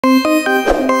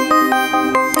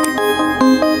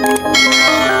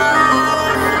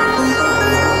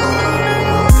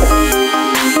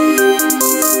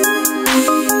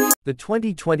The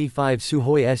 2025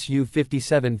 Sukhoi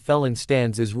Su-57 Felon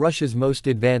stands as Russia's most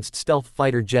advanced stealth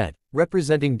fighter jet,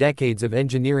 representing decades of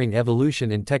engineering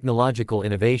evolution and technological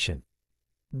innovation.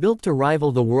 Built to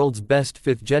rival the world's best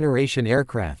fifth-generation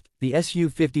aircraft, the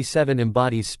Su-57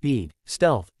 embodies speed,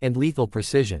 stealth, and lethal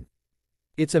precision.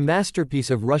 It's a masterpiece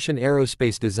of Russian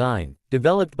aerospace design,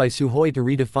 developed by Sukhoi to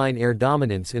redefine air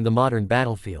dominance in the modern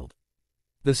battlefield.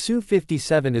 The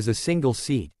Su-57 is a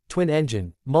single-seat,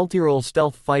 twin-engine, multi-role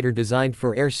stealth fighter designed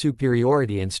for air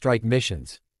superiority and strike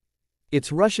missions.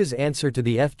 It's Russia's answer to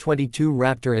the F-22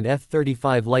 Raptor and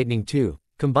F-35 Lightning II,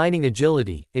 combining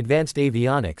agility, advanced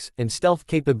avionics, and stealth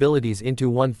capabilities into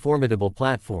one formidable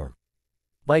platform.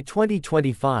 By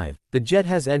 2025, the jet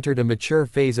has entered a mature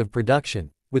phase of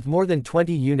production, with more than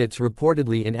 20 units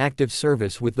reportedly in active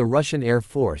service with the Russian Air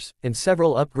Force, and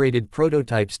several upgraded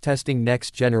prototypes testing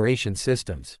next-generation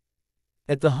systems.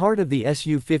 At the heart of the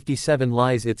Su-57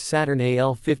 lies its Saturn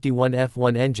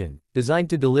AL-51F1 engine, designed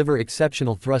to deliver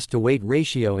exceptional thrust-to-weight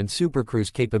ratio and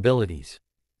supercruise capabilities.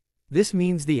 This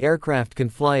means the aircraft can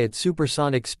fly at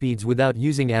supersonic speeds without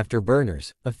using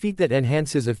afterburners, a feat that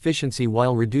enhances efficiency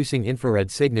while reducing infrared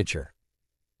signature.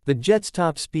 The jet's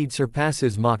top speed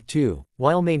surpasses Mach 2,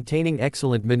 while maintaining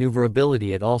excellent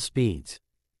maneuverability at all speeds.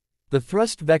 The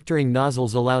thrust vectoring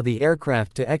nozzles allow the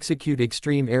aircraft to execute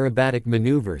extreme aerobatic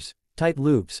maneuvers, tight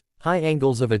loops, high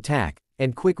angles of attack,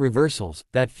 and quick reversals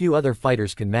that few other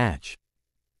fighters can match.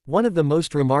 One of the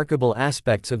most remarkable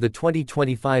aspects of the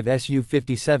 2025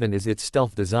 Su-57 is its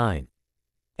stealth design.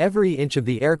 Every inch of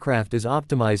the aircraft is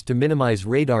optimized to minimize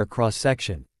radar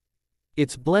cross-section.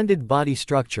 Its blended body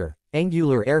structure,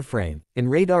 angular airframe, and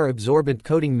radar-absorbent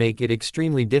coating make it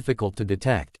extremely difficult to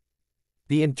detect.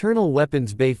 The internal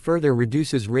weapons bay further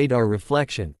reduces radar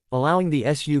reflection, allowing the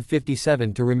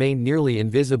Su-57 to remain nearly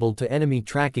invisible to enemy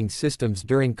tracking systems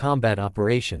during combat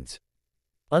operations.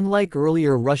 Unlike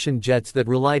earlier Russian jets that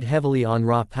relied heavily on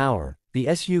raw power,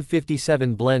 the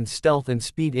Su-57 blends stealth and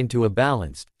speed into a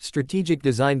balanced, strategic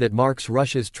design that marks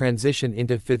Russia's transition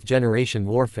into fifth-generation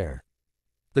warfare.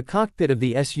 The cockpit of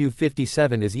the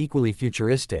Su-57 is equally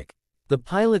futuristic. The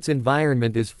pilot's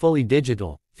environment is fully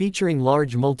digital, featuring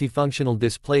large multifunctional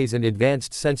displays and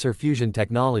advanced sensor fusion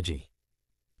technology.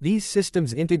 These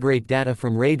systems integrate data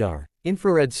from radar,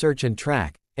 infrared search and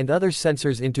track, and other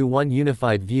sensors into one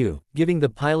unified view, giving the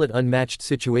pilot unmatched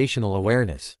situational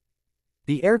awareness.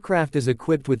 The aircraft is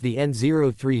equipped with the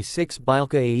N036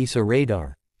 Bilka AESA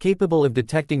radar, capable of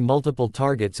detecting multiple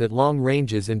targets at long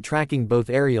ranges and tracking both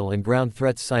aerial and ground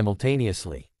threats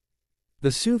simultaneously.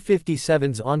 The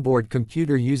Su-57's onboard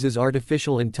computer uses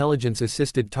artificial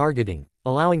intelligence-assisted targeting,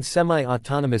 allowing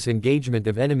semi-autonomous engagement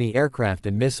of enemy aircraft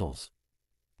and missiles.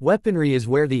 Weaponry is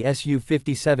where the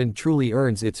Su-57 truly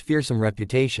earns its fearsome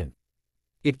reputation.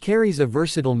 It carries a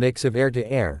versatile mix of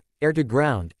air-to-air,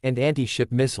 air-to-ground, and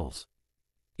anti-ship missiles.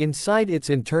 Inside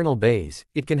its internal bays,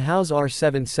 it can house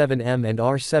R-77M and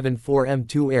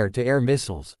R-74M2 air-to-air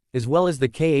missiles, as well as the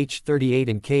Kh-38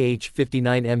 and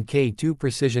Kh-59 Mk2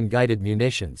 precision-guided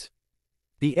munitions.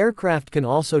 The aircraft can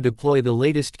also deploy the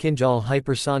latest Kinjal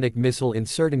hypersonic missile in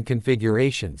certain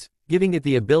configurations, giving it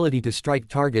the ability to strike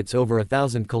targets over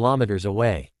 1,000 kilometers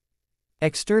away.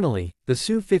 Externally, the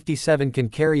Su-57 can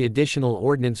carry additional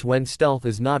ordnance when stealth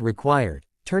is not required,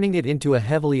 turning it into a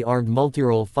heavily armed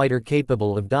multi-role fighter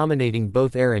capable of dominating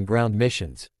both air and ground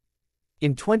missions.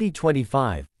 In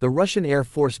 2025, the Russian Air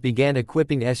Force began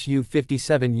equipping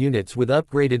Su-57 units with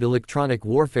upgraded electronic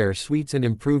warfare suites and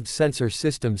improved sensor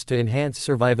systems to enhance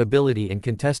survivability in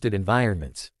contested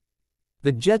environments.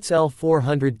 The jet's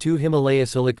L-402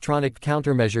 Himalayas electronic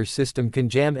countermeasure system can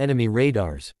jam enemy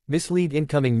radars, mislead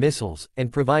incoming missiles,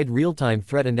 and provide real-time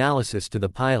threat analysis to the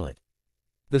pilot.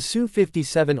 The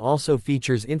Su-57 also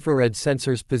features infrared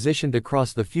sensors positioned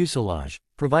across the fuselage,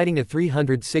 providing a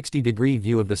 360-degree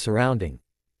view of the surrounding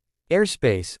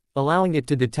airspace, allowing it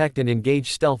to detect and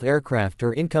engage stealth aircraft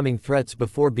or incoming threats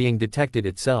before being detected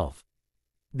itself.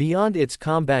 Beyond its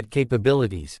combat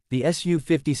capabilities, the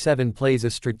Su-57 plays a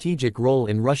strategic role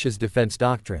in Russia's defense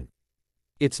doctrine.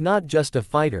 It's not just a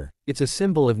fighter, it's a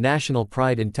symbol of national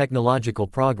pride and technological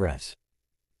progress.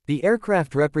 The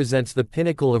aircraft represents the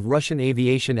pinnacle of Russian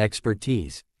aviation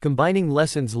expertise, combining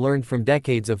lessons learned from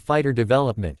decades of fighter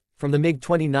development, from the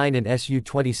MiG-29 and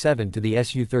Su-27 to the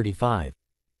Su-35.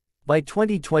 By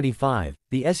 2025,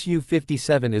 the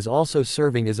Su-57 is also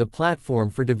serving as a platform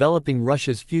for developing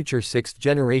Russia's future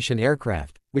sixth-generation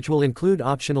aircraft, which will include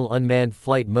optional unmanned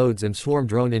flight modes and swarm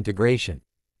drone integration.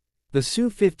 The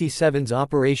Su-57's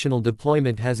operational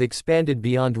deployment has expanded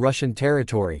beyond Russian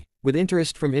territory, with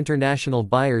interest from international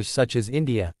buyers such as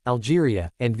India,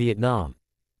 Algeria, and Vietnam.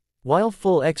 While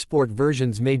full export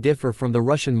versions may differ from the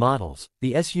Russian models,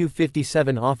 the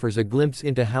Su-57 offers a glimpse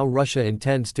into how Russia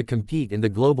intends to compete in the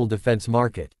global defense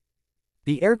market.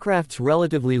 The aircraft's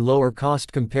relatively lower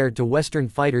cost compared to Western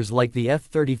fighters like the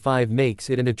F-35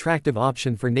 makes it an attractive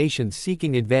option for nations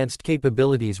seeking advanced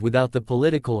capabilities without the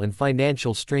political and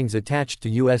financial strings attached to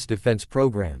U.S. defense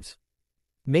programs.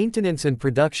 Maintenance and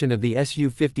production of the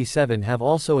Su-57 have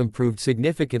also improved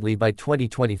significantly by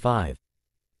 2025.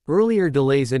 Earlier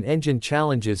delays and engine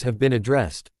challenges have been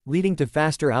addressed, leading to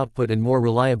faster output and more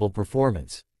reliable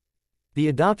performance. The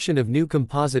adoption of new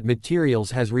composite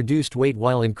materials has reduced weight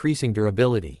while increasing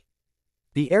durability.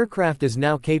 The aircraft is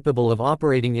now capable of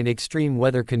operating in extreme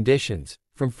weather conditions,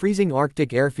 from freezing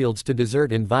Arctic airfields to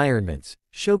desert environments,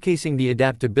 showcasing the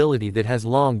adaptability that has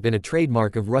long been a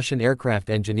trademark of Russian aircraft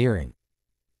engineering.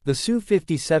 The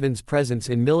Su-57's presence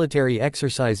in military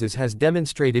exercises has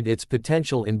demonstrated its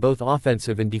potential in both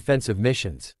offensive and defensive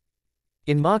missions.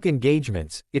 In mock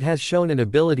engagements, it has shown an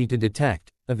ability to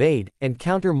detect, evade, and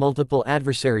counter multiple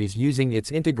adversaries using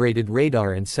its integrated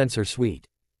radar and sensor suite.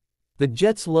 The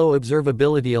jet's low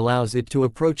observability allows it to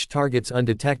approach targets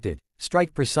undetected,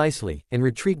 strike precisely, and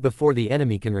retreat before the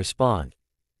enemy can respond.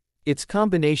 Its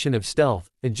combination of stealth,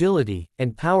 agility,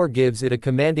 and power gives it a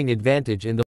commanding advantage in the